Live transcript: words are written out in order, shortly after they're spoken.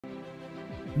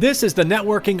This is the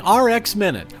Networking RX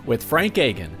Minute with Frank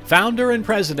Agan, founder and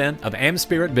president of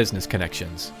AmSpirit Business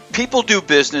Connections. People do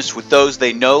business with those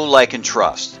they know, like, and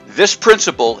trust. This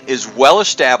principle is well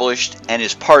established and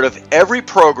is part of every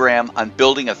program on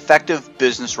building effective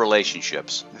business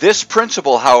relationships. This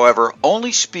principle, however,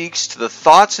 only speaks to the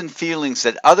thoughts and feelings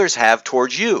that others have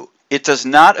towards you. It does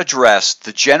not address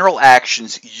the general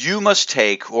actions you must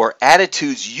take or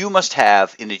attitudes you must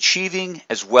have in achieving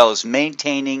as well as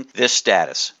maintaining this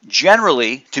status.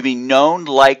 Generally, to be known,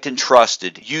 liked, and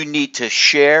trusted, you need to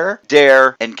share,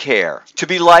 dare, and care. To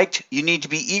be liked, you need to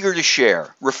be eager to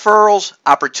share referrals,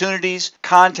 opportunities,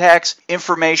 contacts,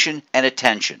 information, and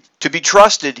attention. To be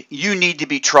trusted, you need to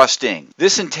be trusting.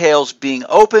 This entails being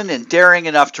open and daring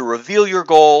enough to reveal your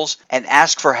goals and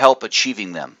ask for help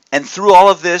achieving them. And through all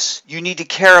of this, you need to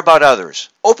care about others.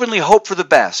 Openly hope for the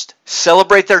best.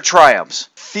 Celebrate their triumphs.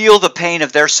 Feel the pain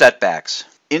of their setbacks.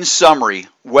 In summary,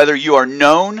 whether you are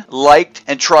known, liked,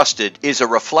 and trusted is a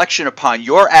reflection upon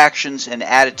your actions and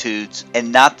attitudes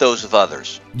and not those of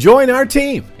others. Join our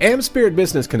team. AmSpirit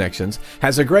Business Connections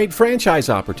has a great franchise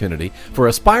opportunity for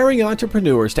aspiring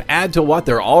entrepreneurs to add to what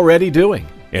they're already doing.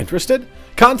 Interested?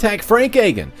 Contact Frank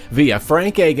Agan via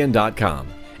frankagan.com.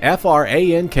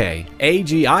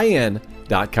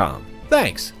 FrankAgin.com.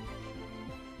 Thanks.